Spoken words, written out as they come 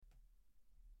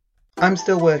I'm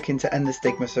still working to end the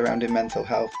stigma surrounding mental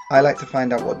health. I like to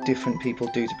find out what different people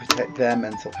do to protect their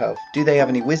mental health. Do they have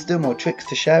any wisdom or tricks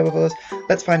to share with us?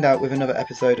 Let's find out with another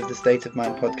episode of the State of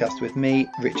Mind podcast with me,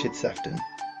 Richard Sefton.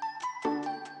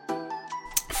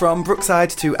 From Brookside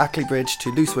to Ackley Bridge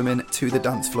to Loose Women to the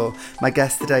dance floor, my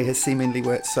guest today has seemingly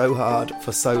worked so hard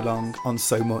for so long on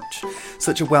so much.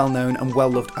 Such a well-known and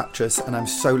well-loved actress, and I'm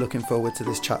so looking forward to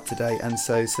this chat today. And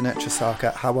so, Sunetra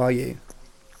Sarkar, how are you?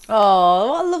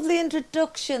 Oh, what a lovely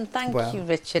introduction. Thank you,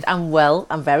 Richard. I'm well.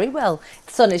 I'm very well.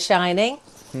 The sun is shining.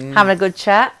 Having a good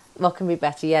chat. What can be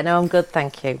better? Yeah, no, I'm good.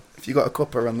 Thank you. Have you got a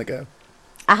cuppa on the go?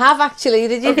 I have actually.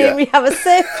 Did you hear me have a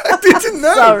sip? I didn't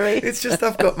know. Sorry. It's just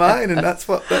I've got mine, and that's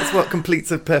what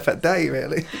completes a perfect day,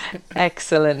 really.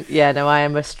 Excellent. Yeah, no, I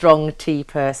am a strong tea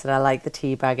person. I like the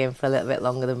tea bag in for a little bit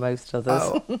longer than most others.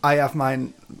 Oh, I have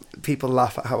mine. People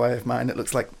laugh at how I have mine. It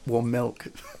looks like warm milk.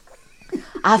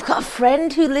 I've got a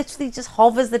friend who literally just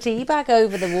hovers the tea bag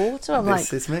over the water. I'm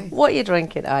This is me. What are you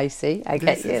drinking? I see. I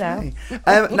get you now.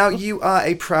 Now, you are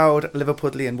a proud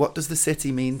Liverpudlian. What does the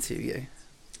city mean to you?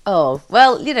 Oh,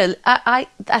 well, you know, I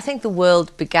think the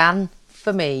world began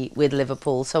for me with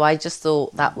Liverpool. So I just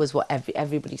thought that was what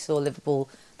everybody saw Liverpool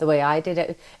the way I did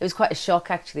it. It was quite a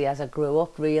shock, actually, as I grew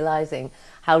up, realising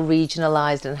how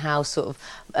regionalised and how sort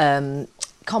of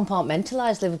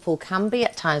compartmentalised Liverpool can be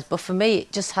at times. But for me,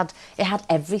 it had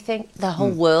everything. The whole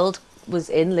world was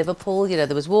in Liverpool. You know,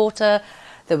 there was water,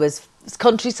 there was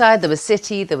countryside, there was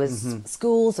city, there was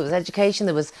schools, there was education,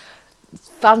 there was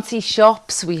fancy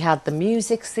shops, we had the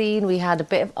music scene, we had a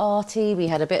bit of arty, we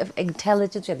had a bit of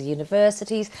intelligence, we had the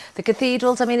universities, the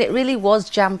cathedrals. I mean, it really was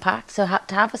jam-packed. So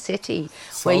to have a city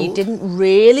where you didn't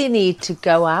really need to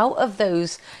go out of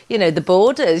those, you know, the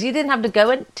borders. You didn't have to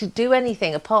go to do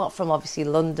anything apart from obviously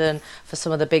London for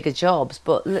some of the bigger jobs.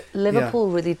 But Liverpool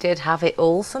really did have it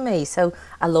all for me. So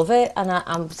I love it, and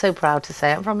I'm so proud to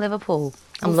say I'm from Liverpool.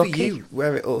 I'm lucky. For you,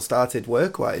 where it all started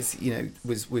work-wise, you know,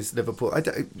 was Liverpool.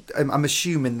 I'm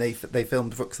assuming they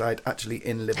filmed Brookside actually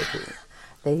in Liverpool.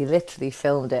 They literally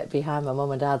filmed it behind my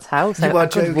mum and dad's house. I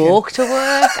could walk to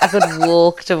work. I could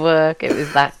walk to work. It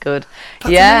was that good.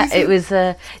 That's amazing. It was.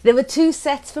 There were two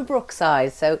sets for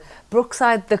Brookside. So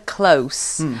Brookside, the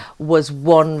Close, was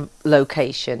one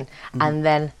location, and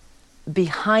then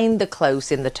behind the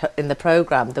Close in the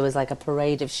programme there was like a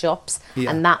parade of shops,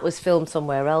 and that was filmed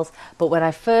somewhere else. But when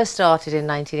I first started in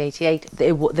 1988,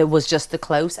 there was just the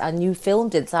Close, and you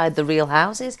filmed inside the real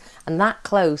houses, and that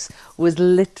Close was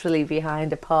literally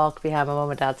behind a park behind my mum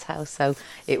and dad's house, so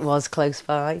it was close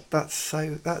by. That's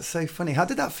so funny. How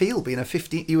did that feel being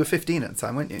you were 15 at the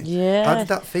time, weren't you? Yeah. How did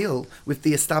that feel with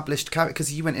the established character,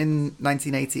 because you went in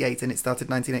 1988 and it started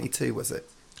 1982, was it?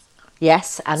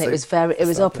 Yes, and it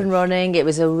was up and running. It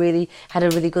was had a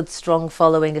really good, strong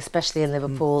following, especially in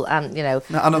Liverpool, and you know,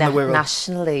 and on the Wirral.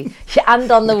 Nationally,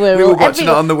 and on the Wirral. We were watching it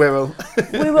on the Wirral.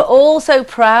 We were all so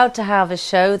proud to have a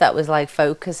show that was like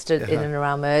focused in and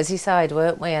around Merseyside,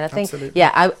 weren't we? And I think,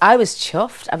 I was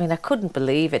chuffed. I mean, I couldn't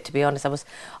believe it, to be honest. I was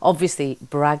obviously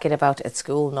bragging about it at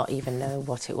school, not even knowing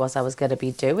what it was I was going to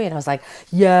be doing. I was like,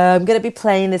 yeah, I'm going to be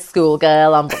playing this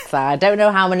schoolgirl on Brookside. I don't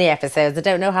know how many episodes. I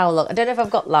don't know how long. I don't know if I've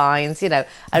got lines. You know,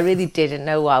 I really didn't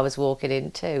know what I was walking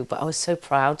into, but I was so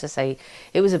proud to say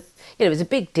it was a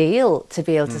big deal to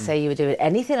be able to say you were doing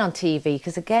anything on TV,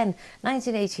 because again,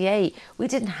 1988, we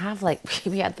didn't have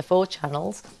we had the 4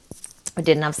 channels, we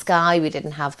didn't have Sky, we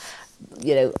didn't have,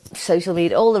 you know, social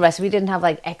media, all the rest. We didn't have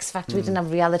like X Factor, we didn't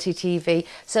have reality TV.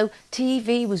 So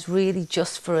TV was really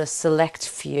just for a select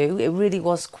few. It really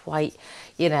was quite,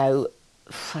 you know,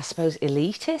 I suppose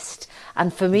elitist,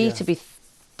 and for me to be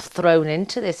thrown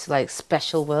into this like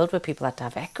special world where people had to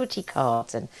have equity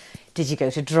cards and did you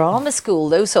go to drama school,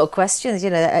 those sort of questions,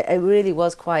 you know, it really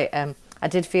was quite I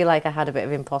did feel like I had a bit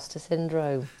of imposter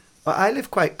syndrome. Well, I live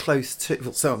quite close to,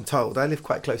 well, so I'm told, I live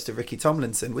quite close to Ricky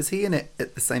Tomlinson. Was he in it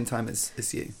at the same time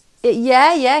as you?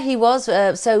 Yeah, he was.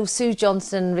 So Sue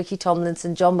Johnson, Ricky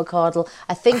Tomlinson, John McArdle,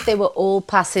 I think they were all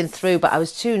passing through, but I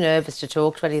was too nervous to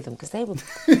talk to any of them because they were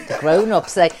the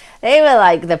grown-ups. They were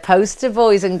like the poster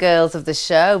boys and girls of the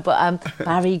show. But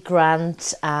Barry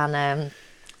Grant and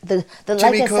the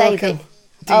Jimmy like I say, Corkin,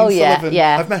 Sullivan.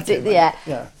 I've met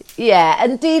him. Yeah,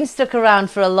 and Dean stuck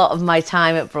around for a lot of my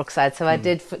time at Brookside, so I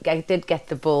did get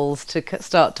the balls to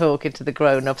start talking to the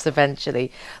grown-ups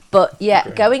eventually. But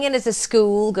going in as a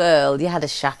schoolgirl, you had a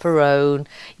chaperone,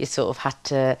 you sort of had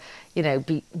to, you know,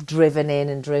 be driven in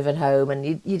and driven home, and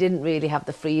you didn't really have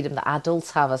the freedom that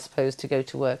adults have, I suppose, to go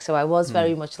to work. So I was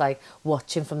very much like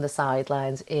watching from the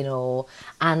sidelines in awe.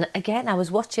 And again, I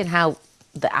was watching how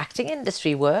the acting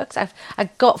industry works. I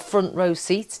got front row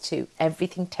seats to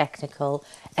everything technical,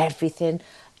 everything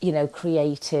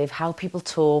creative, how people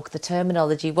talk, the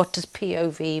terminology. What does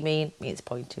POV mean? Means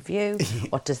point of view.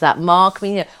 What does that mark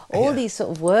mean? All these sort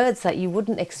of words that you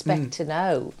wouldn't expect to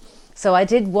know. So I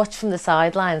did watch from the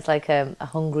sidelines like a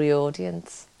hungry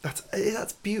audience.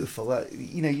 That's beautiful.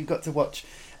 You got to watch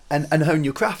and hone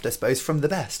your craft, I suppose, from the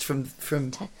best, from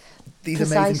these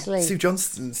Precisely. Amazing Sue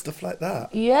Johnston and stuff like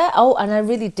that. Yeah. Oh, and I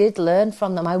really did learn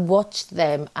from them. I watched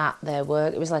them at their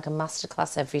work. It was like a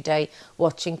masterclass every day,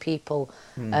 watching people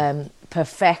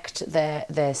perfect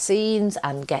their scenes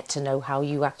and get to know how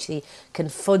you actually can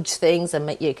fudge things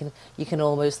and you can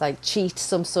almost like cheat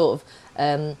some sort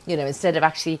of instead of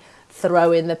actually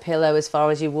throwing the pillow as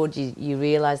far as you would, you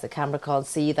realise the camera can't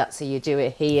see that, so you do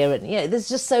it here. And there's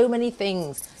just so many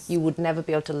things you would never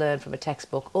be able to learn from a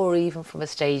textbook or even from a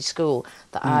stage school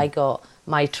that I got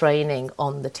my training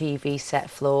on the TV set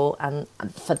floor. And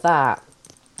for that,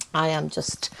 I am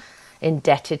just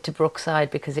indebted to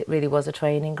Brookside, because it really was a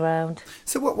training ground.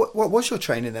 So what was your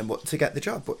training then? What to get the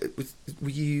job? Were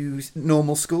you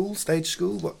normal school, stage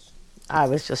school? What? I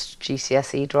was just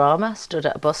GCSE drama, stood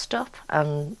at a bus stop,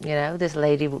 and this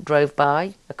lady drove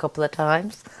by a couple of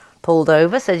times, pulled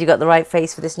over, said, "You got the right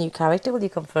face for this new character, will you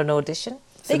come for an audition?"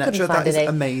 So that is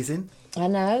amazing. I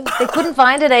know. They couldn't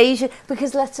find an Asian,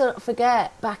 because let's not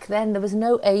forget, back then there was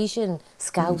no Asian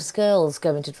Scouse girls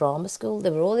going to drama school. They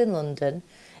were all in London.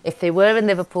 If they were in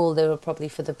Liverpool, they were probably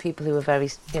for the people who were very,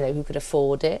 who could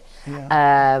afford it.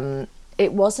 Yeah.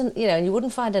 It wasn't, and you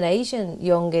wouldn't find an Asian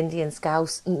young Indian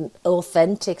Scouse,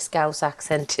 authentic Scouse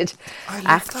accented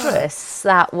actress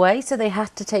that way. So they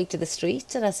had to take to the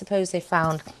streets, and I suppose they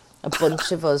found a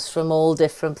bunch of us from all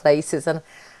different places, and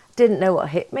didn't know what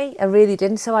hit me. I really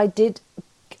didn't. So I did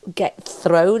get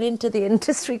thrown into the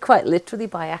industry quite literally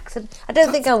by accident. I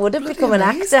don't think I would have become an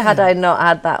actor had I not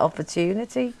had that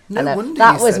opportunity. No wonder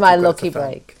that was my lucky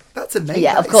break. That's amazing.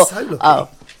 Yeah, of course. So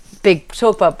lucky.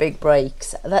 Talk about big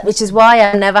breaks. Which is why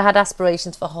I never had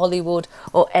aspirations for Hollywood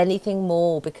or anything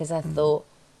more, because I thought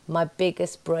my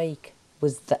biggest break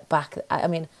was that back. I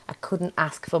mean, I couldn't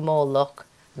ask for more luck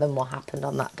than what happened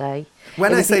on that day.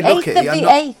 When I say lucky, I'm not...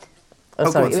 8th.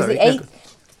 Oh, sorry. It was the 8th.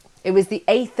 It was the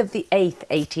 8th of the 8th,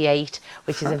 88,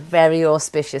 which is a very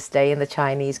auspicious day in the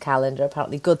Chinese calendar.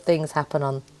 Apparently good things happen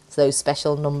on those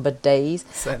special numbered days.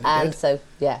 So,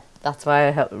 yeah, that's why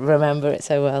I remember it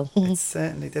so well. It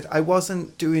certainly did. I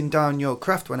wasn't doing down your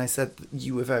craft when I said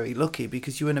you were very lucky,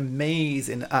 because you're an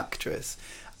amazing actress.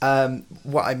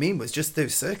 What I mean was just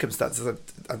those circumstances.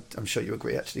 I'm sure you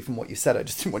agree, actually, from what you said. I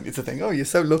just didn't want you to think, oh, you're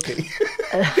so lucky.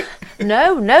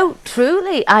 No,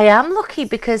 truly, I am lucky,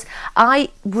 because I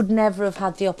would never have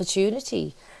had the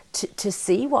opportunity to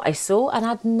see what I saw, and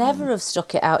I'd never have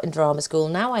stuck it out in drama school.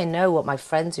 Now I know what my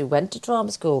friends who went to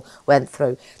drama school went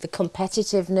through. The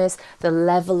competitiveness, the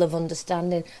level of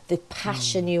understanding, the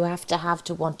passion you have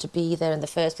to want to be there in the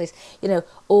first place.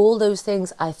 All those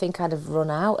things. I think I'd have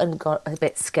run out and got a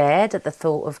bit scared at the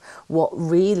thought of what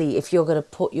really, if you're going to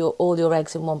put all your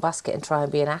eggs in one basket and try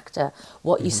and be an actor,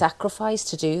 what you sacrifice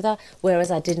to do that.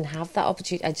 Whereas I didn't have that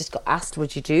opportunity. I just got asked,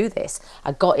 would you do this?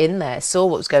 I got in there, saw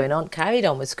what was going on, carried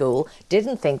on with school,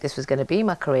 didn't think this was going to be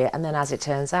my career, and then as it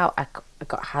turns out, I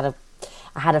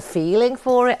had a feeling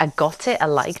for it. I got it, I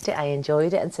liked it, I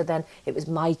enjoyed it, and so then it was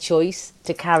my choice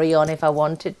to carry on if I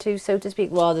wanted to, so to speak,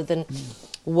 rather than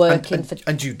working for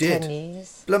 10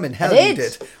 years. Blooming hell, you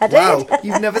did. Wow,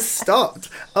 you've never stopped.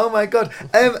 Oh my God.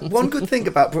 One good thing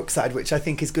about Brookside, which I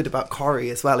think is good about Corrie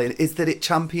as well, is that it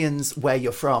champions where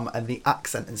you're from and the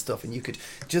accent and stuff, and you could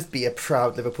just be a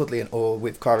proud Liverpudlian, or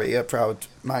with Corrie, a proud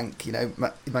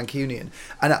Mancunian.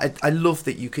 And I love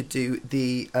that you could do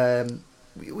the...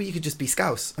 you could just be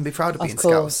Scouse and be proud of being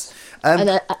Scouse.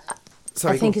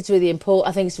 I think it's really important.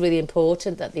 I think it's really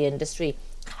important that the industry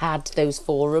had those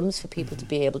forums for people to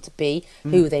be able to be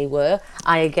who they were.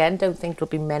 I again don't think there'll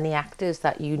be many actors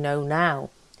that now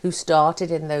who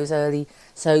started in those early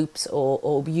soaps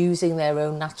or using their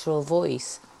own natural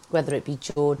voice, whether it be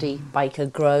Geordie,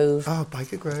 Byker Grove. Oh,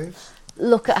 Byker Grove.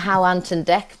 Look at how Ant and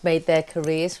Dec made their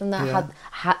careers from that.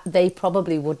 Yeah. They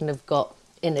probably wouldn't have got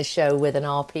in a show with an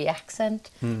RP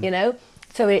accent,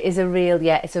 So it is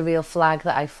it's a real flag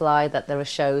that I fly, that there are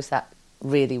shows that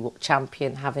really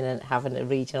champion having a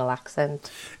regional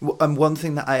accent. And one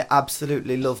thing that I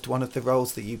absolutely loved, one of the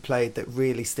roles that you played that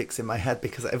really sticks in my head,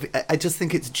 because I just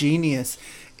think it's genius,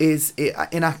 is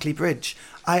in Ackley Bridge.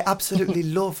 I absolutely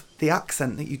love the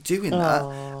accent that you do in that.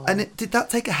 And did that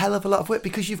take a hell of a lot of work?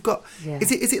 Because you've got... Yeah.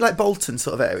 Is it like Bolton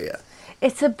sort of area?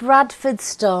 It's a Bradford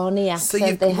Stony accent.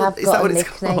 So they have got a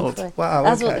nickname for it. Wow,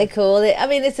 that's what they call it. I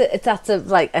mean, I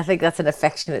think that's an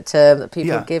affectionate term that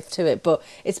people give to it. But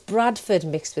it's Bradford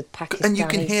mixed with Pakistani. And you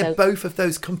can hear both of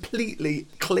those completely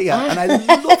clear, and I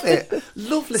love it.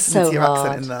 Love listening to your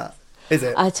accent in that. Is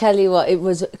it? I tell you what, it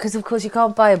was because of course you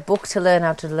can't buy a book to learn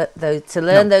how to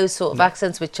learn those sort of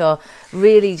accents, which are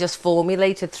really just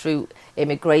formulated through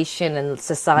immigration and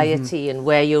society and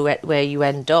where you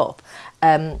end up.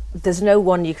 There's no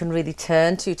one you can really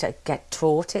turn to get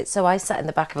taught it. So I sat in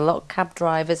the back of a lot of cab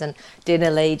drivers and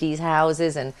dinner ladies'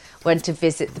 houses and went to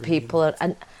visit the people,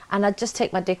 and I'd just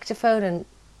take my dictaphone and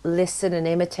listen and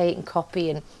imitate and copy,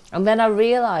 and then I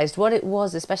realised what it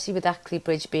was, especially with Ackley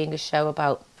Bridge being a show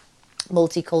about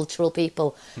multicultural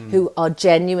people who are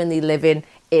genuinely living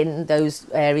in those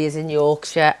areas in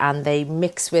Yorkshire, and they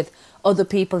mix with other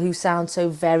people who sound so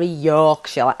very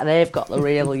Yorkshire, and they've got the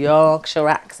real Yorkshire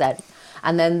accent,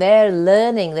 and then they're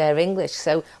learning their English.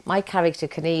 So my character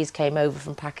Kaniz came over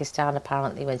from Pakistan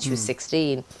apparently when she was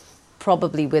 16,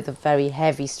 probably with a very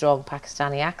heavy, strong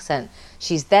Pakistani accent.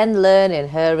 She's then learning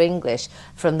her English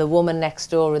from the woman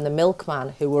next door and the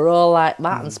milkman, who were all like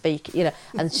that and speak,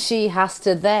 and she has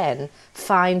to then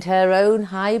find her own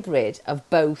hybrid of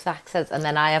both accents, and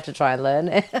then I have to try and learn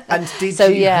it. And did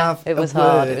you have it was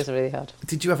hard. It was really hard.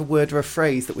 Did you have a word or a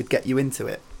phrase that would get you into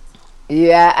it?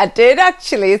 Yeah, I did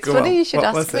actually. It's funny you should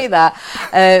ask me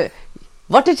that.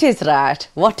 What it is, right?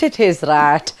 What it is,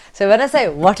 right? So when I say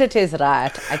what it is,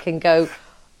 right, I can go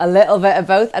a little bit of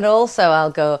both, and also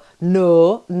I'll go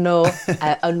no,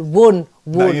 and one.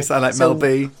 No, you sound like Mel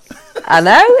B. I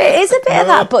know, it is a bit of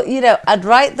that, but I'd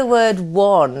write the word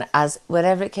one as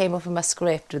whenever it came up in my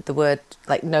script with the word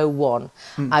like no one,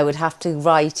 I would have to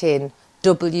write in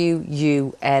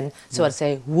W-U-N. So I'd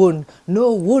say one,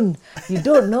 no one, you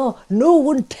don't know, no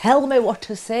one tell me what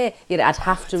to say. I'd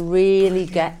have to really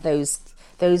get those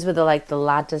were the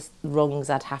ladder rungs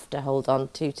I'd have to hold on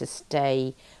to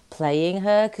stay playing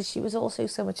her, because she was also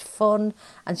so much fun,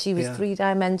 and she was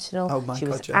three-dimensional. She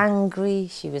was angry,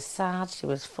 she was sad, she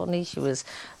was funny, she was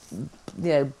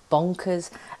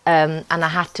bonkers, and I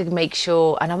had to make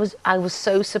sure, and I was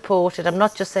so supported. I'm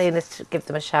not just saying this to give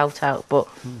them a shout out, but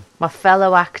my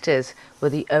fellow actors were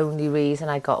the only reason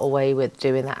I got away with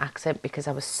doing that accent, because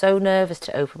I was so nervous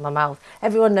to open my mouth.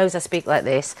 Everyone knows I speak like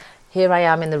this. Here I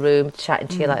am in the room chatting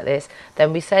to you like this.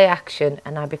 Then we say action,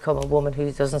 and I become a woman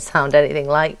who doesn't sound anything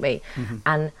like me.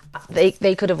 And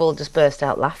they could have all just burst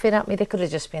out laughing at me. They could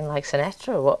have just been like,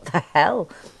 Sinatra, what the hell?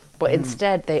 But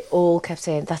instead, they all kept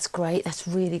saying, that's great, that's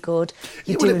really good.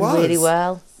 You're doing really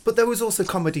well. But there was also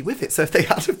comedy with it. So if they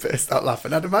had to burst out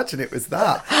laughing, I'd imagine it was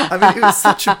that. I mean, it was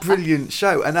such a brilliant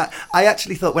show. And I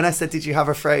actually thought, when I said, did you have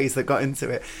a phrase that got into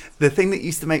it? The thing that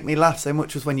used to make me laugh so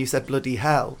much was when you said bloody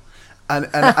hell. And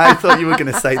I thought you were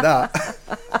going to say that.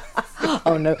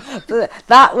 Oh, no.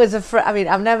 That was I mean,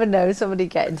 I've never known somebody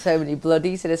getting so many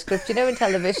bloodies in a script. In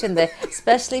television,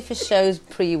 especially for shows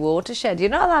pre-Watershed, you're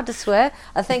not allowed to swear.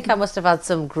 I think I must have had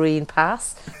some green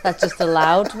pass that just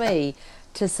allowed me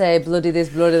to say bloody this,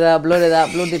 bloody that, bloody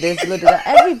that, bloody this, bloody that.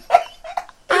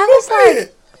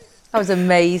 I was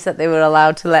amazed that they were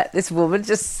allowed to let this woman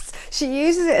she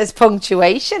uses it as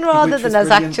punctuation rather than as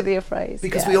actually a phrase.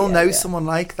 Because we all know someone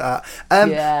like that.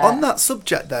 On that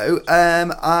subject, though,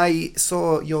 I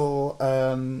saw your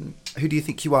Who Do You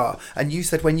Think You Are? And you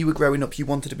said when you were growing up, you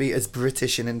wanted to be as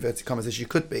British, in inverted commas, as you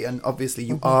could be. And obviously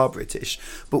you are British.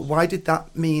 But why did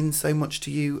that mean so much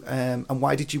to you? And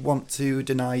why did you want to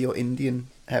deny your Indian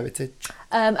heritage?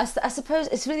 I suppose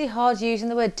it's really hard using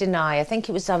the word deny. I think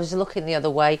I was looking the other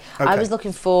way. Okay. I was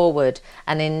looking forward,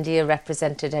 and India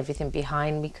represented everything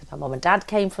behind me, because my mum and dad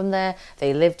came from there.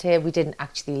 They lived here. We didn't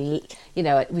actually,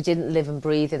 we didn't live and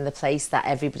breathe in the place that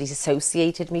everybody's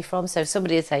associated me from. So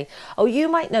somebody would say, oh, you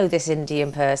might know this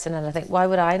Indian person. And I think, why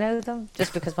would I know them?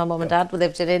 Just because my mum and dad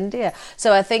lived in India.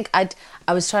 So I think I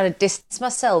was trying to distance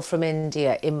myself from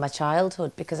India in my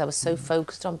childhood, because I was so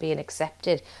focused on being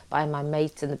accepted by my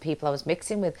mates and the people I was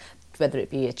mixing with, whether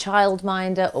it be a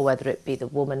childminder or whether it be the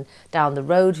woman down the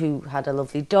road who had a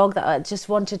lovely dog, that I just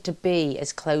wanted to be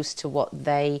as close to what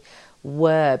they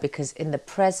were, because in the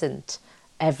present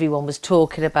everyone was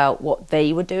talking about what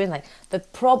they were doing. Like, the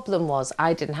problem was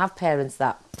I didn't have parents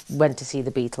that went to see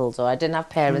the Beatles, or I didn't have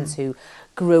parents who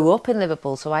grew up in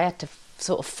Liverpool, so I had to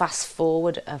sort of fast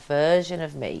forward a version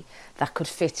of me that could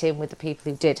fit in with the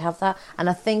people who did have that. And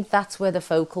I think that's where the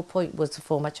focal point was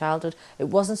for my childhood. It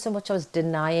wasn't so much I was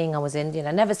denying I was Indian.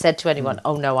 I never said to anyone,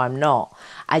 oh no, I'm not.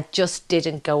 I just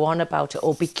didn't go on about it,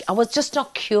 I was just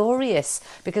not curious,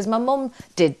 because my mum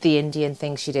did the Indian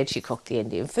things she did. She cooked the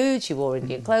Indian food, she wore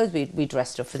Indian clothes, we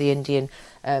dressed up for the Indian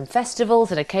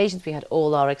festivals and occasions. We had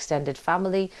all our extended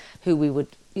family who we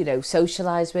would, you know,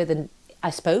 socialise with, and I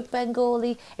spoke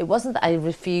Bengali. It wasn't that I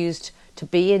refused to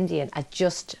be Indian.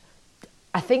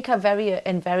 I think in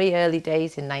very early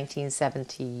days in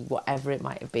 1970, whatever it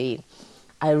might have been,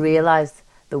 I realised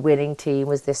the winning team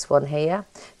was this one here.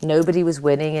 Nobody was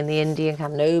winning in the Indian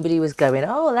camp. Nobody was going,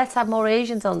 oh, let's have more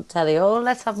Asians on telly. Oh,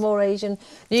 let's have more Asian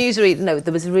newsreaders. No,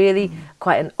 there was really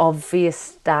quite an obvious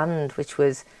stand, which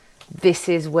was, this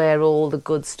is where all the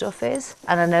good stuff is.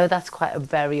 And I know that's quite a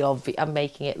very obvious, I'm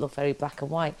making it look very black and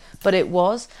white, but it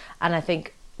was. And I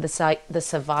think the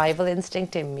survival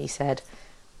instinct in me said,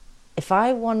 if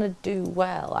I want to do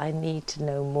well, I need to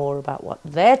know more about what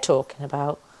they're talking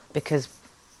about, because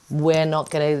we're not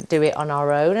going to do it on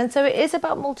our own. And so it is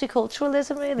about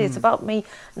multiculturalism, really. It's about me.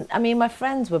 I mean, my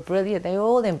friends were brilliant. They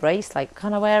all embraced, like,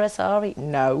 can I wear a sari?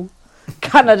 No.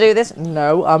 Can I do this?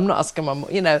 No, I'm not asking my mum.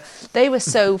 You know, they were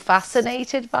so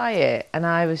fascinated by it. And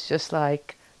I was just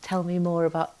like, tell me more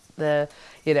about the,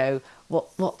 you know,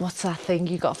 what's that thing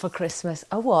you got for Christmas?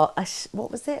 Oh, what?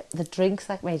 What was it? The drinks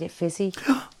that made it fizzy?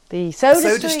 The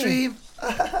soda stream.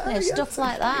 Stuff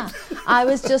like that. I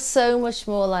was just so much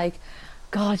more like,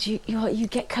 God, you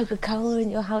get Coca-Cola in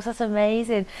your house. That's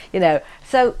amazing. You know,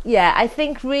 so yeah, I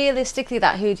think realistically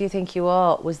that Who Do You Think You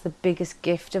Are was the biggest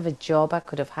gift of a job I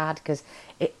could have had, because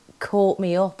it caught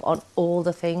me up on all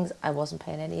the things I wasn't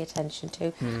paying any attention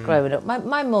to growing up.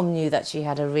 My mum knew that she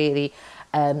had a really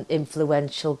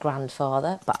influential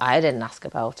grandfather, but I didn't ask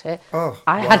about it.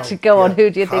 I had to go on Who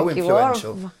Do You Think You Are?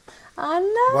 I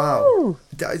know. Wow.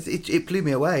 It blew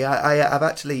me away. I've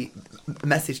actually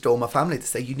messaged all my family to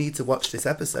say, you need to watch this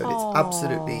episode. It's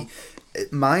absolutely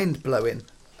mind-blowing.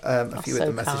 A few of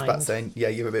them messaged back saying, yeah,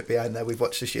 you're a bit behind there. We've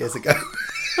watched this years ago.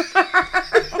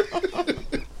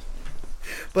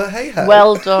 But hey ho.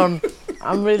 Well done.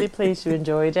 I'm really pleased you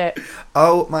enjoyed it.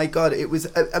 Oh my God. It was,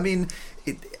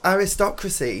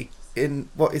 aristocracy in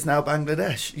what is now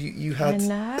Bangladesh. You had... I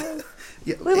know.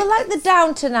 Yeah, we were like the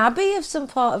Downton Abbey of some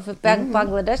part of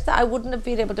Bangladesh that I wouldn't have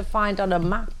been able to find on a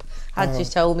map had you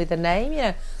told me the name. You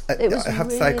know, I have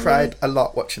to say I cried a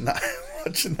lot watching that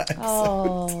episode.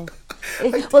 Oh.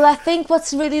 Well, I think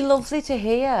what's really lovely to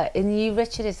hear in you,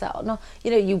 Richard, is that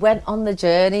you went on the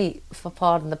journey, for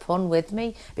pardon the pun, with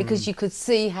me, because you could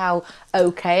see how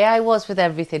okay I was with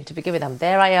everything to begin with.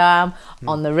 There I am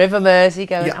on the River Mersey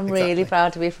going, I'm really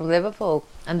proud to be from Liverpool.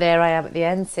 And there I am at the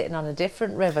end sitting on a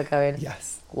different river going,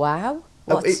 yes, wow,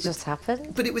 what's just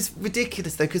happened? But it was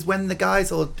ridiculous though, because when the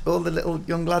guys, all the little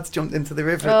young lads jumped into the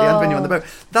river at the end when you're on the boat,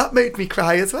 that made me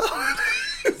cry as well.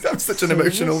 I'm such an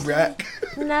emotional wreck.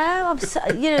 No,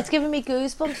 it's giving me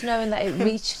goosebumps knowing that it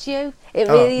reached you. It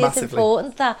really is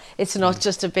important that it's not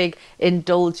just a big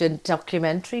indulgent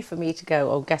documentary for me to go,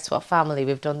 oh, guess what, family,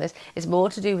 we've done this. It's more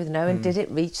to do with knowing, did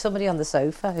it reach somebody on the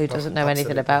sofa who doesn't know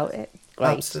anything about it?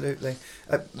 Great. Absolutely.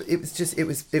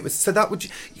 It was so that would,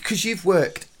 because you've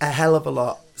worked a hell of a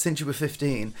lot since you were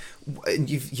 15, and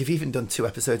you've even done 2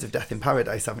 episodes of Death in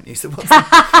Paradise, haven't you? So,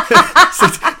 so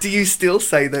do you still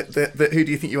say that Who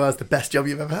Do You Think You Are is the best job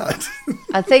you've ever had?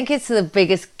 I think it's the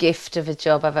biggest gift of a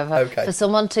job I've ever had. Okay. For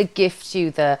someone to gift you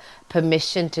the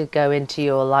permission to go into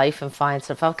your life and find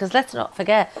stuff out, because let's not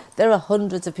forget, there are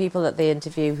hundreds of people that they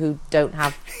interview who don't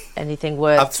have anything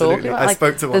worth talking about. I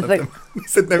spoke to one of them. He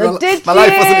said, no, my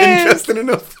life wasn't interesting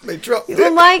enough. They dropped it.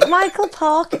 Well,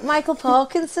 Michael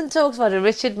Parkinson talks about it.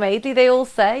 Richard Madeley, they all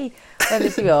say, when they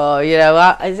say,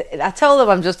 I told them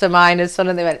I'm just a miner's son,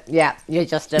 and they went, yeah, you're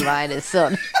just a miner's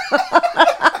son.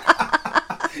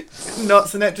 Not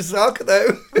Sinead Sarkar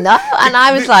though. No, and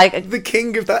I was like... The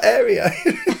king of that area.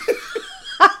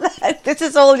 This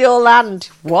is all your land.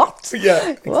 What? Yeah,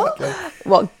 exactly.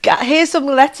 What? Here's some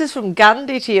letters from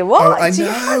Gandhi to you. What? I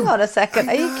know. Hang on a second.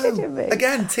 Are you kidding me?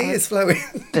 Again, tears flowing.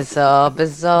 Bizarre.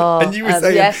 And you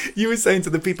were saying to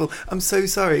the people, I'm so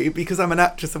sorry, because I'm an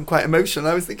actress, I'm quite emotional.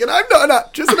 I was thinking, I'm not an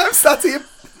actress, and I'm sat here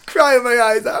crying my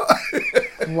eyes out.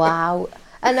 Wow.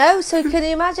 I know, so can you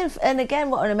imagine, and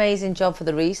again, what an amazing job for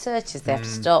the researchers. They have to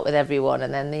start with everyone,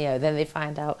 and then then they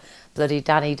find out bloody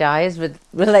Danny Dyer's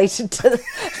related to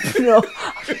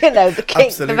the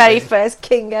king, the very first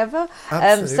king ever.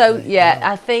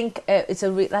 I think it's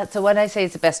so when I say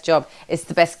it's the best job, it's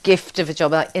the best gift of a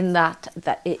job. Like in that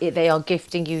they are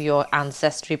gifting you your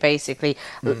ancestry. Basically,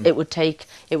 it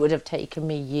would have taken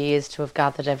me years to have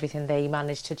gathered everything they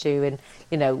managed to do,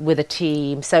 and with a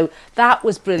team. So that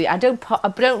was brilliant. I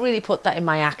don't really put that in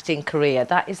my acting career.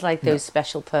 That is like those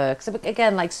special perks.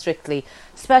 Again, like Strictly,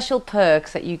 special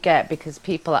perks that you get because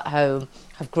people at home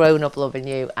have grown up loving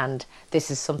you, and this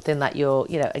is something that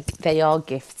they are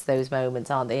gifts, those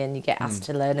moments, aren't they? And you get asked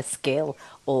to learn a skill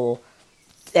or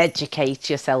educate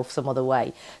yourself some other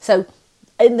way. So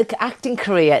in the acting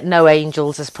career, No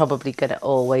Angels is probably going to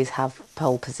always have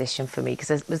pole position for me, because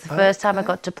it was the first time I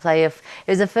got to play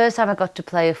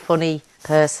a funny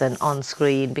person on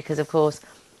screen, because of course,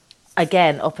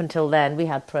 again, up until then, we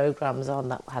had programmes on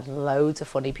that had loads of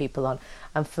funny people on,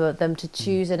 and for them to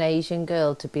choose an Asian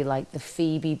girl to be like the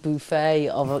Phoebe Buffet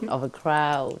of a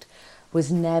crowd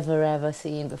was never ever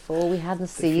seen before. We hadn't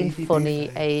seen funny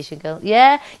Buffet. Asian girl.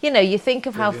 Yeah, you think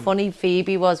of how funny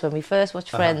Phoebe was when we first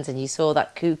watched Friends, and you saw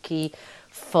that kooky,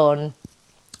 fun,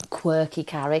 quirky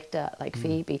character like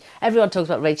Phoebe. Everyone talks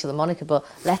about Rachel and Monica, but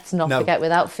let's not forget,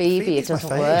 without Phoebe it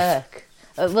doesn't work.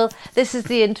 Well, this is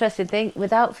the interesting thing.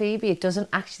 Without Phoebe, it doesn't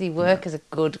actually work as a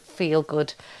good,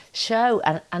 feel-good show.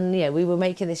 And we were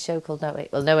making this show called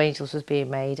No Angels was being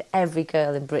made. Every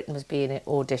girl in Britain was being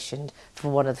auditioned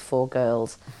for one of the 4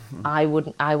 girls. I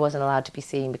wasn't allowed to be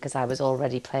seen because I was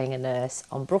already playing a nurse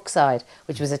on Brookside,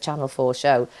 which was a Channel 4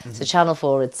 show. So Channel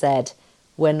 4 had said,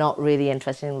 we're not really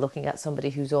interested in looking at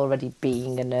somebody who's already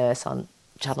being a nurse on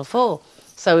Channel 4.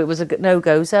 So it was a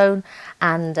no-go zone,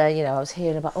 and I was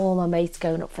hearing about all my mates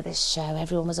going up for this show.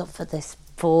 Everyone was up for this,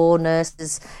 4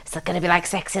 nurses. It's going to be like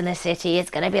Sex in the City. It's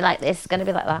going to be like this. It's going to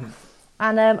be like that.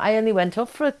 And I only went up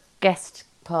for a guest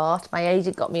part. My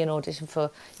agent got me an audition for,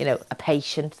 a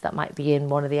patient that might be in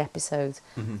one of the episodes.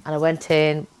 And I went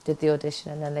in, did the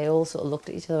audition, and then they all sort of looked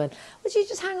at each other and went, would you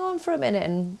just hang on for a minute?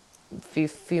 And a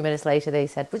few minutes later they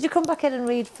said, would you come back in and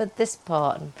read for this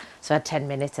part? And so I had 10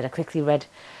 minutes and I quickly read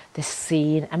this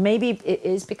scene, and maybe it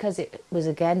is because it was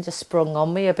again just sprung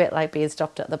on me, a bit like being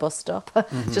stopped at the bus stop.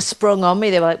 Just sprung on me.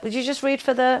 They were like, would you just read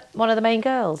for one of the main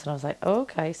girls? And I was like, oh,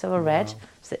 okay. So I read,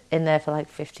 was in there for like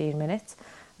 15 minutes.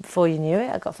 Before you knew it,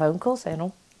 I got a phone call saying,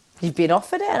 oh, you've been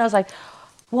offered it. And I was like,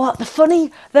 what, the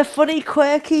funny,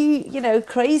 quirky,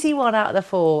 crazy one out of the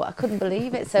 4. I couldn't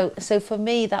believe it. So for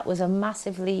me, that was a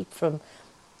massive leap from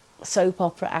soap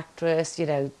opera actress,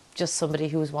 just somebody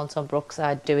who was once on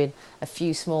Brookside doing a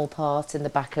few small parts in the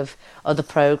back of other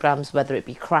programmes, whether it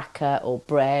be Cracker or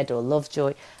Bread or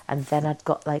Lovejoy, and then I'd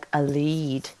got like a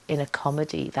lead in a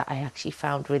comedy that I actually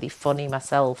found really funny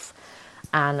myself,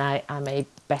 and I made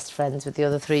best friends with the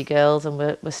other 3 girls, and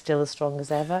we're still as strong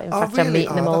as ever. In fact, really? I'm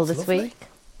meeting them all this week.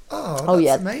 Oh,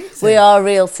 that's amazing. We are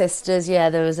real sisters. Yeah,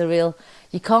 there was a real...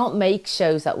 You can't make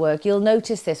shows that work. You'll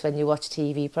notice this when you watch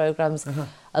TV programmes.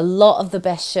 A lot of the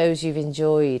best shows you've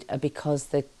enjoyed are because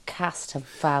the cast have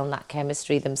found that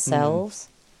chemistry themselves.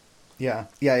 Yeah,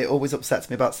 it always upsets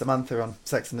me about Samantha on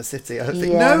Sex and the City. I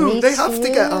think, no, they have to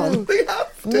get on. They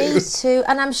have to. Me too.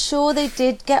 And I'm sure they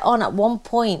did get on at one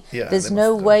point. Yeah, there's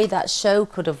no way that show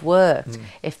could have worked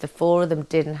if the 4 of them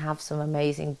didn't have some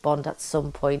amazing bond at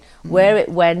some point. Where it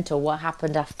went or what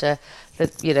happened after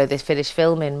they finished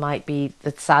filming might be the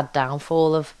sad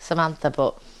downfall of Samantha,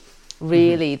 but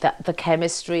really that the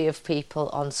chemistry of people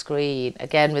on screen,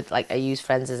 again with I use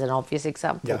Friends as an obvious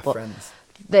example, but Friends.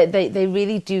 They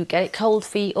really do get it. Cold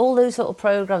Feet, all those sort of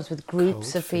programmes with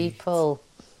groups of people.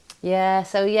 Yeah,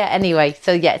 so anyway,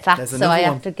 so that's so I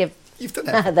have to give... You've done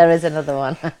it. There is another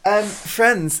one.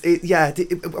 Friends,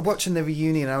 watching the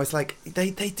reunion, I was like,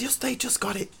 they just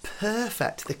got it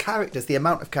perfect. The characters, the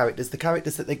amount of characters, the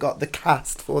characters that they got, the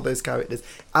cast for those characters,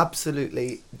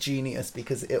 absolutely genius,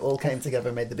 because it all came together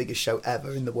and made the biggest show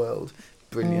ever in the world.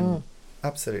 Brilliant.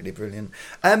 Absolutely brilliant.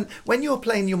 When you're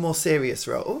playing your more serious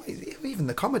role, or even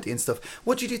the comedy and stuff,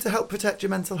 what do you do to help protect your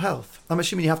mental health? I'm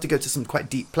assuming you have to go to some quite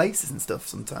deep places and stuff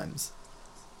sometimes.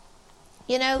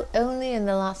 Only in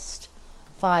the last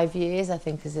 5 years, I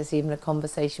think, is this even a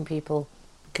conversation people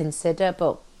consider.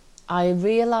 But I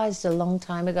realised a long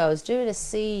time ago, I was doing a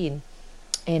scene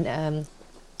in,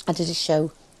 I did a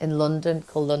show in London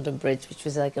called London Bridge, which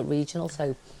was like a regional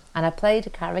soap. And I played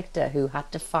a character who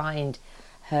had to find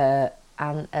her,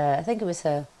 and I think it was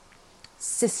her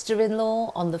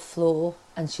sister-in-law on the floor,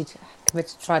 and she'd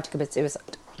tried to commit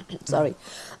suicide. Sorry.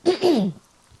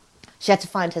 She had to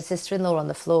find her sister-in-law on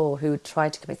the floor who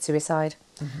tried to commit suicide.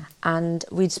 And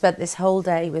we'd spent this whole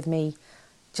day with me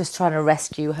just trying to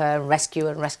rescue her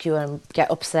and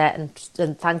get upset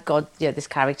and thank God, this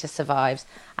character survives.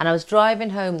 And I was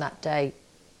driving home that day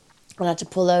and I had to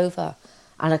pull over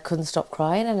and I couldn't stop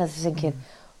crying, and I was thinking,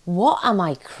 what am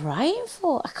I crying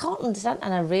for? I can't understand.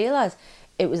 And I realised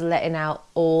it was letting out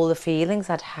all the feelings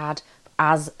I'd had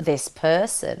as this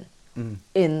person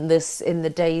in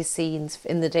the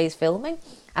day's filming.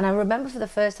 And I remember for the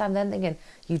first time then thinking,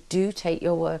 you do take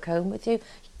your work home with you.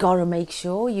 Got to make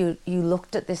sure you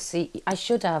looked at this. I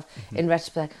should have, in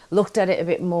retrospect, looked at it a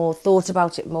bit more, thought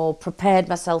about it more, prepared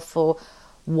myself for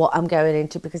what I'm going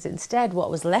into, because instead what I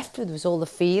was left with was all the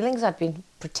feelings I'd been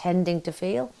pretending to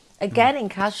feel. Again, in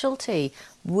Casualty,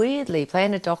 weirdly,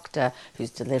 playing a doctor who's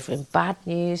delivering bad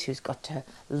news, who's got to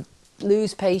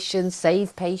lose patients,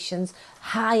 save patients,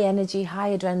 high energy,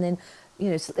 high adrenaline.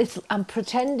 I'm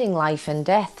pretending life and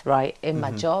death, right, in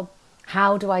my job.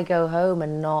 How do I go home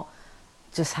and not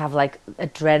just have like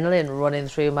adrenaline running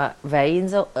through my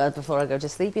veins before I go to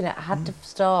sleep? I had to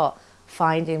start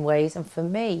finding ways, and for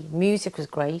me, music was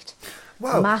great.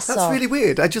 Wow, that's really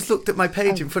weird. I just looked at my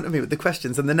page in front of me with the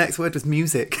questions, and the next word was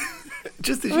music.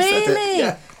 Just as you said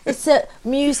it. Yeah.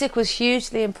 Music was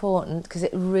hugely important because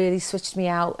it really switched me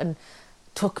out and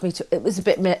took me to. It was a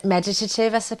bit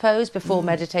meditative, I suppose, before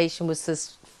meditation was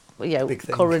as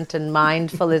current and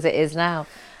mindful as it is now.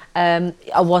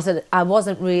 I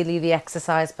wasn't really the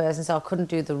exercise person, so I couldn't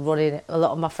do the running. A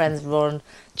lot of my friends run,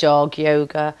 jog,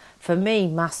 yoga. For me,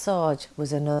 massage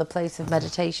was another place of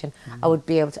meditation. I would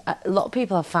be able to. A lot of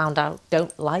people I've found out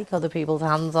don't like other people's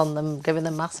hands on them, giving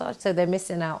them massage, so they're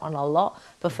missing out on a lot.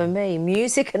 But for me,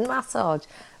 music and massage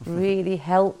really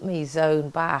helped me zone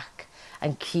back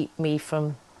and keep me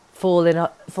from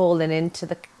falling into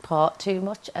the part too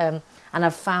much. And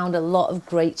I've found a lot of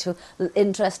great,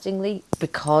 interestingly,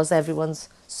 because everyone's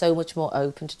so much more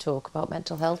open to talk about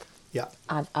mental health. Yeah,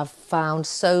 I've found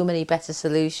so many better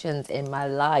solutions in my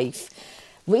life.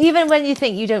 Even when you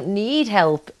think you don't need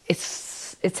help,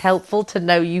 it's helpful to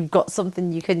know you've got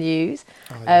something you can use.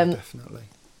 Oh, yeah, definitely.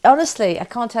 Honestly, I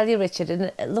can't tell you, Richard,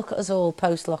 and look at us all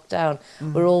post-lockdown.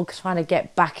 We're all trying to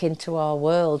get back into our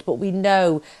world, but we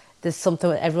know there's something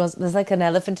there's like an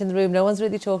elephant in the room. No one's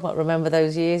really talking about, remember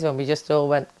those years when we just all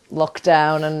went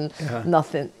lockdown and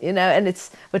nothing,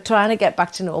 and we're trying to get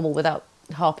back to normal without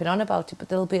harping on about it, but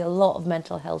there'll be a lot of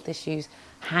mental health issues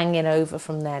hanging over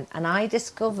from then. And I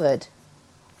discovered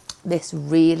this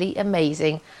really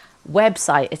amazing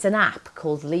website. It's an app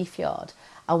called Leafyard,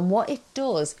 and what it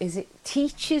does is it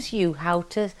teaches you how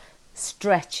to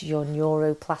stretch your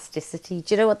neuroplasticity.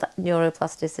 Do you know what that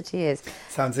neuroplasticity is?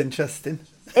 Sounds interesting.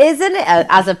 Isn't it?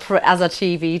 As a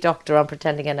TV doctor, I'm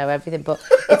pretending I know everything, but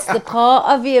it's the part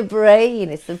of your brain.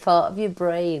 It's the part of your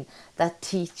brain that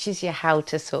teaches you how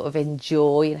to sort of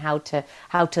enjoy and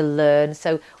how to learn.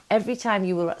 So every time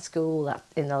you were at school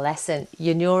in the lesson,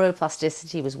 your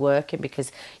neuroplasticity was working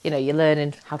because you're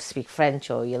learning how to speak French,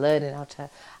 or you're learning how to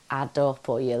add up,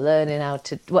 or you're learning how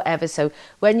to whatever. So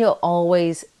when you're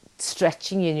always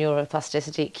stretching your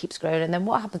neuroplasticity, it keeps growing. And then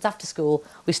what happens after school,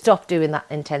 we stop doing that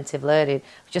intensive learning,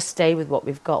 we just stay with what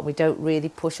we've got, we don't really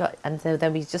push it, and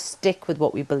then we just stick with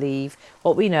what we believe,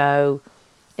 what we know.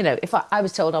 If I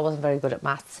was told I wasn't very good at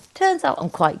maths, turns out I'm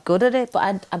quite good at it,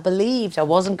 but I believed I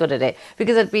wasn't good at it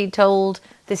because I'd been told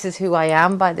this is who I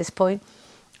am by this point.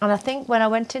 And I think when I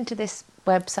went into this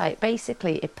website,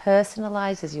 basically it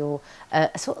personalises your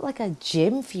sort of like a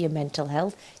gym for your mental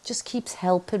health. It just keeps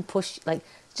helping push,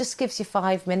 just gives you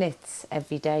 5 minutes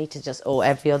every day or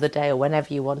every other day, or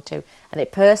whenever you want to, and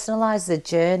it personalises the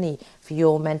journey for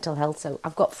your mental health. So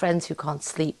I've got friends who can't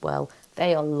sleep well.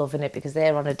 They are loving it because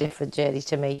they're on a different journey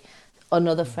to me.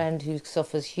 Another friend who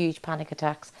suffers huge panic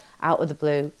attacks out of the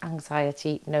blue,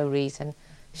 anxiety, no reason.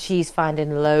 She's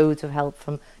finding loads of help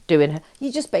from doing her.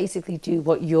 You just basically do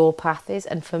what your path is.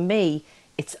 And for me,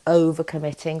 it's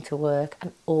overcommitting to work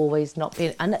and always not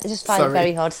being. And I just find it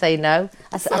very hard to say no.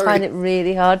 I find it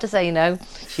really hard to say no,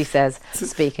 she says,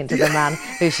 speaking to the man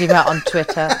who she met on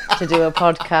Twitter to do a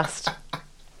podcast.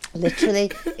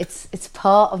 Literally, it's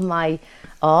part of my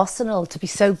arsenal to be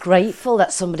so grateful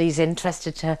that somebody's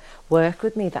interested to work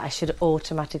with me that I should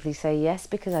automatically say yes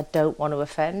because I don't want to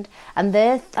offend. And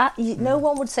no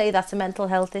one would say that's a mental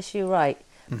health issue, right?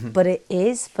 But it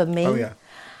is for me. Oh yeah.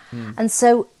 And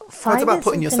so it's about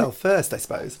putting yourself first, I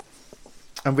suppose,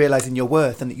 and realising your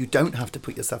worth, and that you don't have to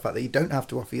put yourself out there. You don't have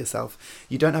to offer yourself.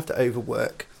 You don't have to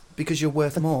overwork because you're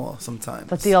worth more sometimes.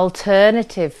 But the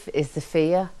alternative is the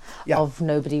fear of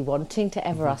nobody wanting to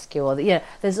ever ask you. Or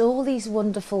there's all these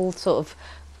wonderful sort of.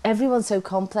 Everyone's so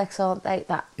complex, aren't they?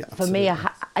 That for me,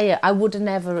 I would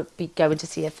never be going to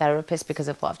see a therapist because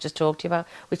of what I've just talked to you about,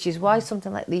 which is why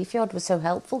something like Leaf Yard was so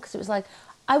helpful, because it was like,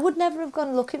 I would never have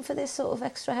gone looking for this sort of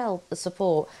extra help, the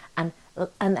support, and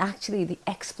actually the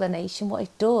explanation, what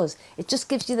it does, it just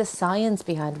gives you the science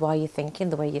behind why you're thinking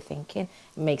the way you're thinking.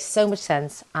 It makes so much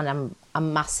sense, and I'm a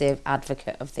massive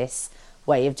advocate of this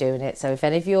way of doing it. So if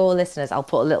any of your listeners, I'll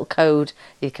put a little code,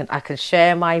 I can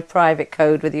share my private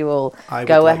code with you all.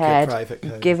 Go ahead,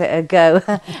 give it a go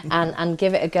and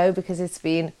give it a go, because it's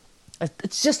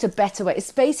just a better way.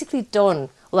 It's basically done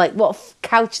like what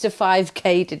Couch to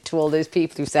 5K did to all those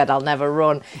people who said I'll never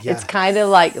run. Yeah. It's kind of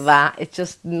like that. It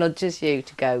just nudges you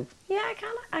to go, yeah,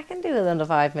 I can do it under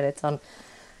 5 minutes on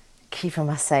keeping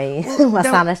my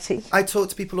sanity. I talk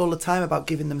to people all the time about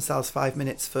giving themselves 5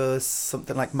 minutes for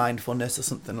something like mindfulness or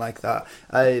something like that,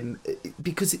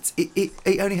 because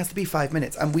it only has to be 5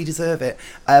 minutes, and we deserve it.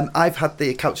 I've had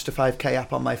the Couch to 5K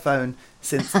app on my phone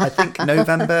since I think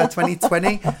November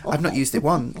 2020. I've not used it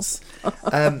once,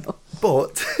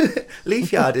 but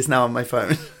Leaf Yard is now on my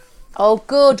phone. Oh,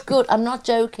 good. I'm not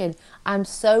joking. I'm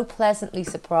so pleasantly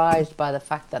surprised by the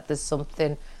fact that there's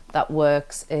something that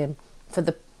works and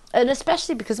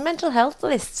especially because mental health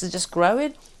lists are just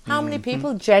growing. How many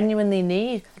people genuinely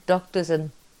need doctors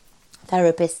and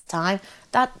therapists' time?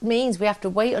 That means we have to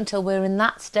wait until we're in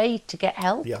that state to get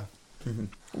help. Yeah. Mm-hmm.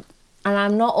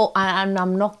 And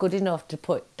I'm not good enough to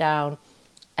put down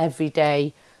every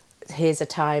day, here's a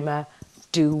timer,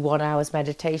 do 1 hour's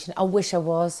meditation. I wish I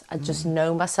was. I just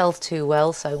know myself too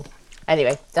well. So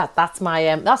anyway, that's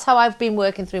my that's how I've been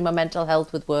working through my mental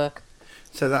health with work.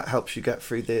 So that helps you get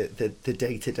through the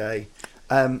day-to-day.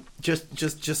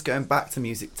 Just going back to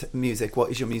music, what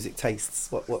is your music tastes?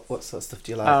 What sort of stuff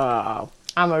do you like? Oh,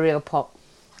 I'm a real pop.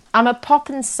 I'm a pop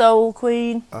and soul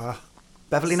queen.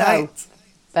 Beverly Knight.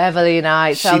 Beverly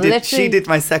Knight. She did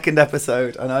my second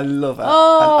episode, and I love her.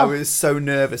 Oh. And I was so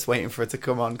nervous waiting for her to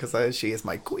come on, because she is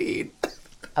my queen.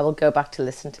 I will go back to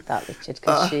listen to that, Richard,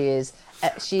 because she is.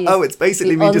 It's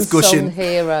basically me just gushing.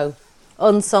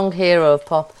 Unsung hero of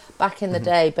pop. Back in the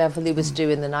day, Beverly was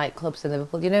doing the nightclubs in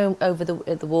Liverpool. You know, over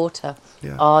the water.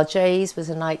 Yeah. RJ's was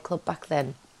a nightclub back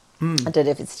then. I don't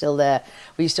know if it's still there.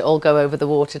 We used to all go over the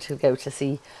water to go to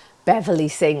see Beverly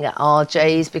sing at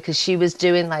RJ's, because she was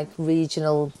doing like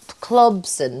regional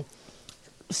clubs and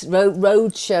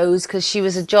road shows, because she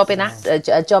was a jobbing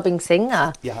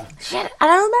singer. Yeah. And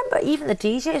I remember even the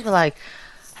DJs were like,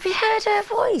 have you heard her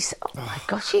voice? Oh my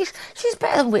God, she's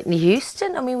better than Whitney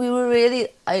Houston. I mean, we were really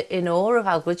in awe of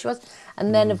how good she was.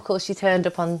 And then, of course, she turned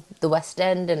up on the West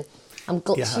End, and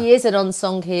she is an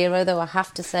unsung hero, though I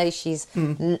have to say she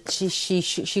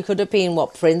could have been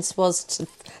what Prince was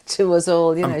to us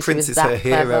all. You know, and she Prince was is that her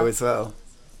hero clever. As well.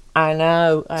 I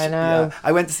know. Yeah.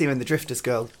 I went to see her in The Drifters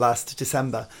Girl last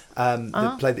December,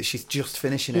 the play that she's just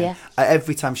finishing in. Yeah.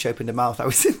 Every time she opened her mouth, I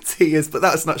was in tears, but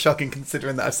that's not shocking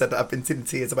considering that I've said that I've been in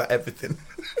tears about everything.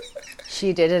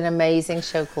 She did an amazing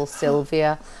show called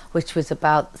Sylvia, which was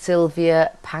about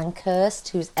Sylvia Pankhurst,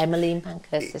 who's Emmeline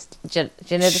Pankhurst's. Do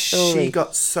you know the story? She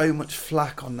got so much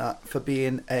flack on that for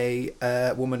being a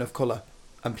woman of colour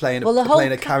and playing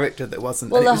a character that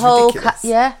wasn't. Well, and it was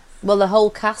ridiculous. Well, the whole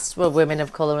cast were women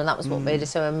of colour, and that was what made it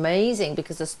so amazing,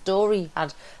 because the story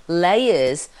had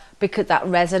layers, because that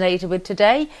resonated with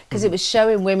today, because it was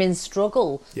showing women's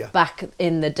struggle back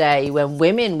in the day when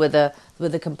women were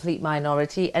the complete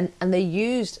minority, and they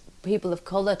used people of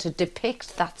colour to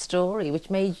depict that story,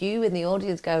 which made you in the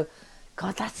audience go,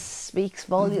 God, that speaks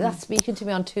volume. That's speaking to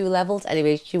me on two levels.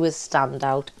 Anyway, she was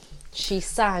standout. She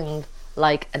sang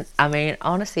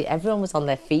honestly, everyone was on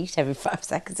their feet every 5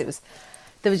 seconds.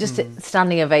 There was just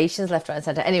standing ovations left, right and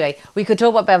centre. Anyway, we could talk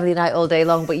about Beverly Knight all day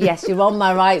long, but yes, you're on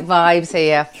my right vibes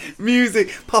here.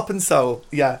 Music, pop and soul.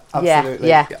 Yeah, absolutely.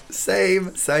 Yeah.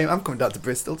 Same. I'm coming down to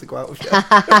Bristol to go out with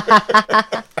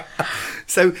you.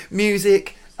 So,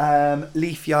 music,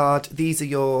 Leaf Yard, these are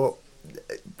your...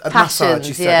 massage,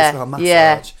 you said as well, massage.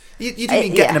 Yeah. You do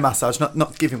mean getting a massage,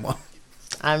 not giving one.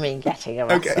 I mean, getting a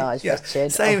massage,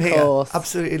 Richard. Same here. Course.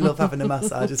 Absolutely love having a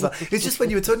massage as well. It's just when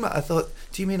you were talking about it, I thought,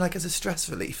 do you mean like as a stress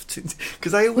relief?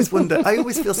 Because I always wonder, I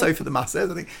always feel sorry for the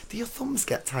masseurs. I think, do your thumbs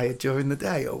get tired during the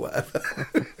day or whatever?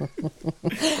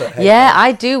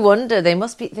 I do wonder.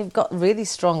 They've got really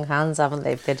strong hands, haven't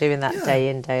they, if they're doing that day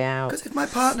in, day out. Because if my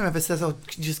partner ever says, oh,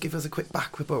 can you just give us a quick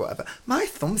back whip or whatever, my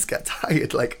thumbs get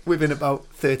tired, like, within about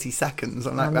 30 seconds.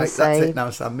 I'm like, right, that's it now,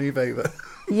 Sam, move over.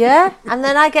 Yeah, and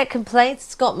then I get complaints.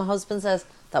 Scott, my husband, says,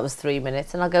 that was 3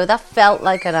 minutes. And I'll go, that felt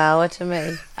like an hour to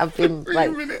me. I've been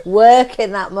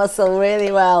working that muscle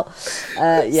really well.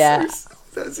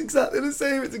 That's exactly the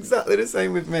same. It's exactly the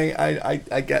same with me.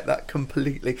 I get that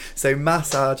completely. So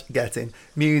massage, getting,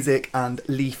 music and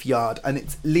leaf yard. And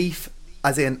it's leaf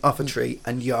as in off a tree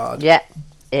and yard. Yeah,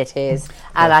 it is.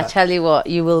 And I tell you what,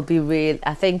 you will be real.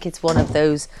 I think it's one of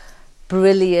those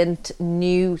brilliant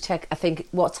new tech. I think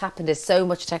what's happened is so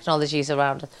much technology is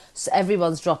around us. So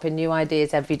everyone's dropping new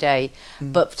ideas every day.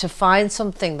 But to find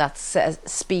something that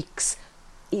speaks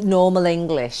normal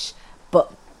English,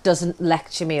 but doesn't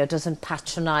lecture me or doesn't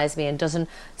patronise me and doesn't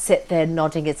sit there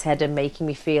nodding its head and making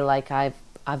me feel like I've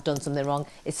done something wrong.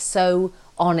 It's so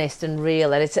honest and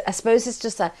real, and I suppose it's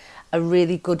just a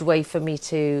really good way for me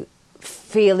to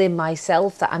feel in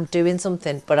myself that I'm doing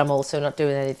something, but I'm also not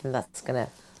doing anything that's gonna,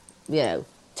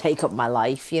 take up my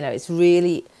life. It's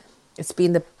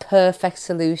been the perfect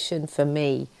solution for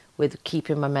me with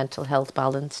keeping my mental health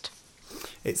balanced.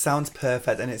 It sounds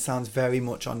perfect, and it sounds very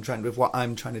much on trend with what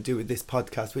I'm trying to do with this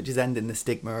podcast, which is ending the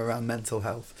stigma around mental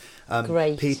health.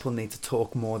 Great. People need to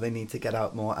talk more, they need to get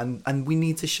out more, and we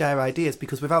need to share ideas,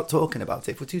 because without talking about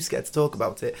it, if we're too scared to talk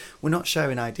about it, we're not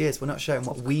sharing ideas, we're not sharing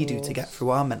what we do to get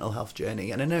through our mental health journey.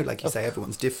 And I know, like you say,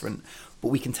 everyone's different, but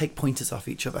we can take pointers off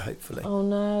each other, hopefully. Oh,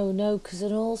 no, because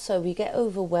then also we get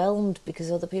overwhelmed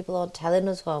because other people aren't telling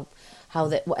us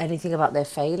anything about their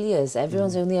failures.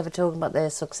 Everyone's only ever talking about their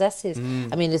successes.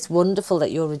 I mean, it's wonderful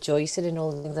that you're rejoicing in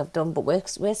all the things I've done, but we're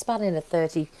spanning a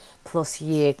 30-plus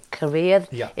year career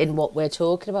in what we're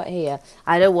talking about here.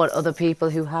 I don't want other people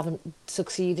who haven't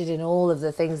succeeded in all of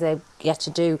the things they get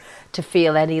to do to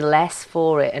feel any less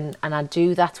for it, and I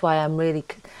do. That's why I'm really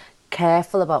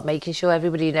careful about making sure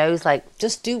everybody knows, like,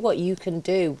 just do what you can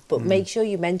do, but make sure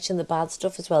you mention the bad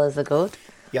stuff as well as the good.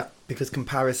 Yeah, because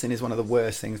comparison is one of the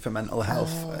worst things for mental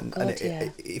health.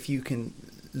 If you can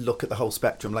look at the whole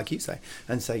spectrum, like you say,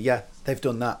 and say, yeah, they've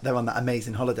done that, they're on that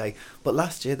amazing holiday, but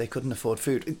last year they couldn't afford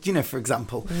food, for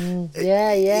example. And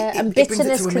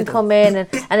bitterness can come in,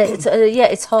 and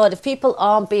it's hard if people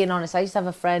aren't being honest. I used to have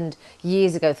a friend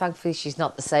years ago, thankfully she's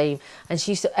not the same, and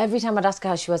she used to, every time I'd ask her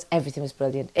how she was, everything was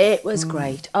brilliant, it was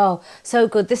great, oh, so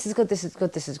good, this is good, this is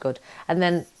good, this is good. And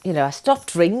then I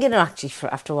stopped ringing her actually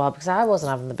after a while, because I wasn't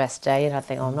having the best day, and I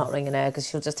think, I'm not ringing her because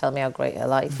she'll just tell me how great her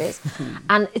life is.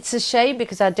 And it's a shame,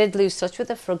 because I did lose touch with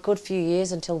her for a good few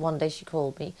years, until one day she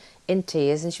called me in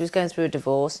tears, and she was going through a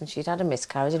divorce, and she'd had a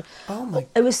miscarriage. And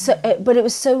it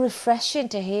was so refreshing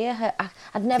to hear her.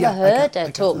 I'd never heard her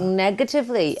talk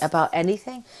negatively about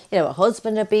anything. Her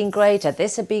husband had been great, her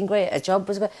this had been great, her job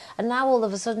was great, and now all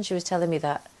of a sudden she was telling me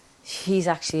that he's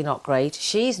actually not great,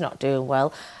 she's not doing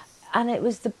well, and it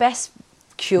was the best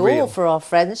cure for our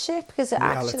friendship, because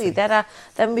actually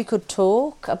then we could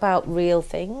talk about real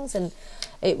things. And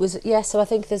it was, so I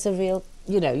think there's a real,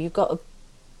 you've got to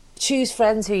choose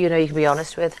friends who you can be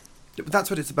honest with. That's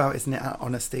what it's about, isn't it?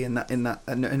 Honesty in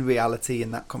reality,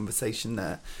 in that conversation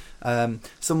there.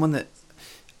 Someone that,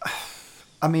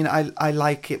 I mean, I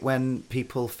like it when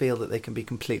people feel that they can be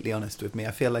completely honest with me.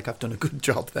 I feel like I've done a good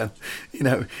job then.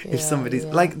 If somebody's...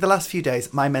 Like, the last few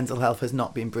days, my mental health has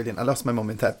not been brilliant. I lost my mum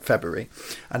in February,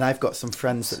 and I've got some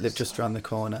friends that live just around the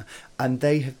corner, and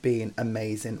they have been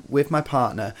amazing. With my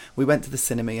partner, we went to the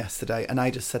cinema yesterday, and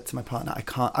I just said to my partner,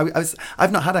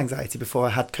 I've not had anxiety before I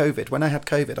had COVID. When I had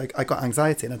COVID, I got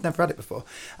anxiety, and I'd never had it before.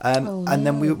 And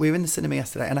then we were in the cinema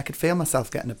yesterday, and I could feel myself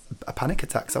getting a panic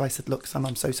attack. So I said, look, Sam,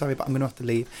 I'm so sorry, but I'm going to have to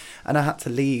leave. And I had to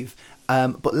leave.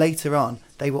 But later on,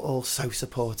 they were all so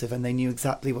supportive, and they knew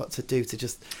exactly what to do to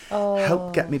just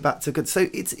help get me back to good. So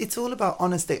it's all about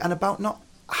honesty, and about not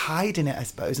hiding it, I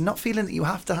suppose, and not feeling that you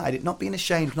have to hide it, not being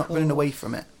ashamed, not running away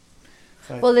from it.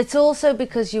 So. Well, it's also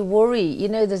because you worry,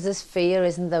 there's this fear,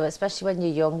 isn't there, especially when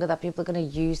you're younger, that people are going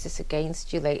to use this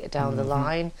against you later down the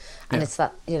line. And it's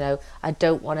that, I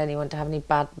don't want anyone to have any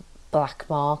bad black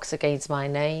marks against my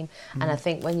name. And I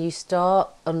think when you start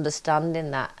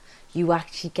understanding that, you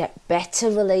actually get better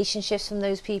relationships from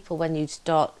those people when you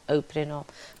start opening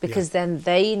up, because then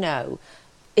they know,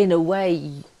 in a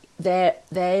way,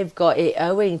 they've got it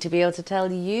owing to be able to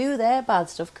tell you their bad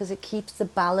stuff, because it keeps the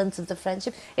balance of the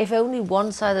friendship. If only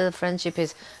one side of the friendship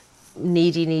is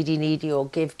needy, or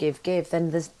give,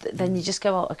 then you just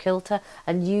go out of kilter.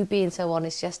 And you being so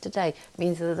honest yesterday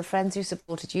means that the friends who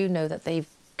supported you know that they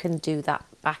can do that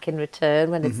back in return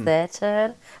when it's their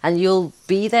turn, and you'll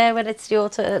be there when it's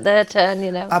their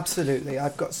turn. Absolutely.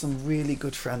 I've got some really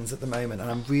good friends at the moment,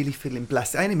 and I'm really feeling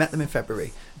blessed. I only met them in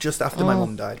February, just after my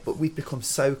mum died, but we've become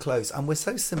so close, and we're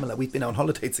so similar. We've been on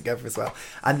holiday together as well,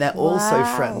 and they're also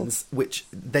friends, which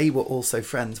they were also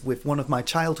friends with one of my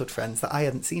childhood friends that I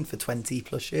hadn't seen for 20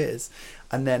 plus years,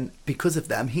 and then because of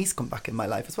them, he's come back in my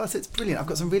life as well. So it's brilliant. I've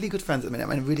got some really good friends at the minute.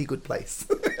 I'm in a really good place.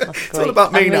 It's all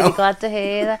about me now. I'm really glad to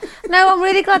hear hear that. No, I'm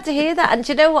really glad to hear that. And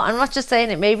do you know what? I'm not just saying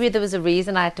it. Maybe there was a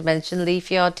reason I had to mention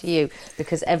leaf yard to you,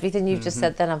 because everything you've just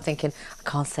said then, I'm thinking, I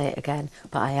can't say it again,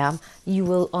 but I am. You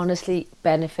will honestly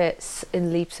benefit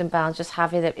in leaps and bounds just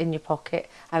having it in your pocket,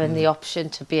 having the option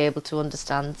to be able to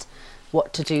understand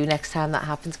what to do next time that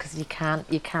happens, because you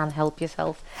can't help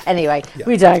yourself. Anyway,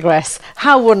 we digress.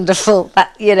 How wonderful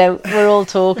that, you know, we're all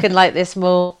talking like this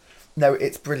more. No,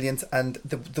 it's brilliant. And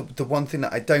the one thing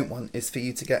that I don't want is for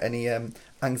you to get any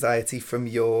anxiety from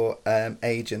your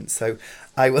agent. So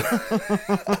I will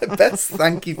best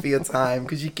thank you for your time,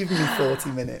 because you've given me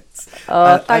 40 minutes.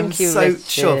 Oh, thank you, I'm so Richard.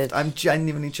 chuffed. I'm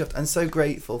genuinely chuffed. I'm so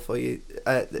grateful for you.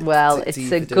 It's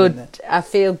a good, I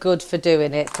feel good for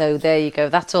doing it. So there you go.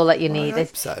 That's all that you need.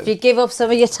 If you give up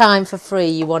some of your time for free,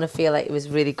 you want to feel like it was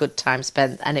really good time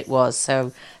spent, and it was.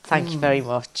 So thank you very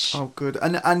much. Oh, good.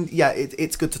 And yeah,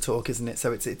 it's good to talk, isn't it?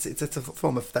 So it's a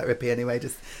form of therapy anyway,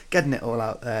 just getting it all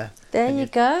out there. There you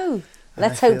go.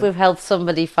 Let's hope we've helped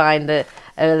somebody find a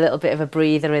little bit of a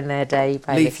breather in their day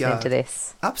by listening to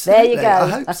this. Absolutely. There you go. I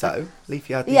hope so. Leaf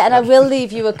yard. Yeah, and I will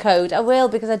leave you a code. I will,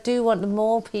 because I do want the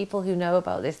more people who know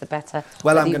about this, the better.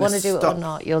 Well, whether you want to do it or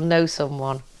not, you'll know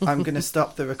someone. I'm going to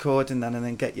stop the recording then and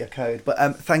then get your code.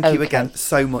 But thank you again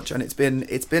so much, and it's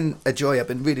been a joy. I've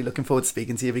been really looking forward to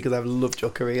speaking to you, because I've loved your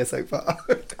career so far.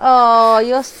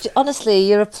 Oh, honestly,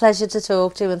 you're a pleasure to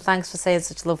talk to, and thanks for saying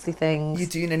such lovely things. You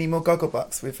doing any more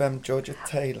Gogglebox with Georgia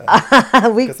Taylor?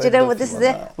 Do you know what this is?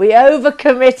 We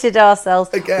overcommitted ourselves.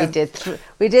 Again.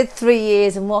 We did 3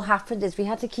 years, and what happened is we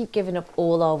had to keep giving up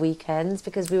all our weekends,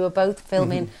 because we were both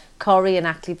filming Corrie and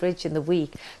Ackley Bridge in the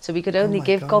week, so we could only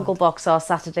give Gogglebox our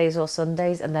Saturdays or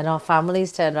Sundays, and then our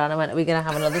families turned around and went, are we going to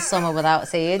have another summer without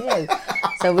seeing you?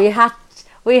 So we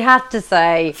had to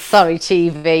say, sorry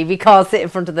TV, we can't sit in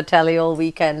front of the telly all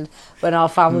weekend when our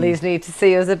families need to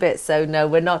see us a bit. So no,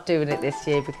 we're not doing it this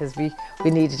year, because we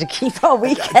needed to keep our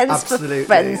weekends for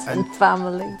friends and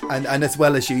family. And as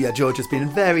well as you, Georgia's been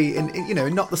very,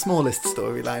 not the smallest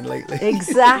storyline lately.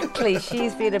 Exactly.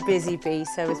 She's been a busy bee,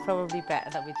 so it's probably better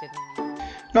that we didn't.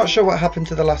 Not sure what happened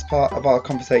to the last part of our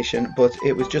conversation, but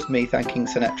it was just me thanking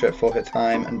Sinetra for her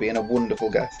time and being a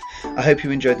wonderful guest. I hope you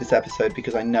enjoyed this episode,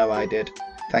 because I know I did.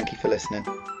 Thank you for listening.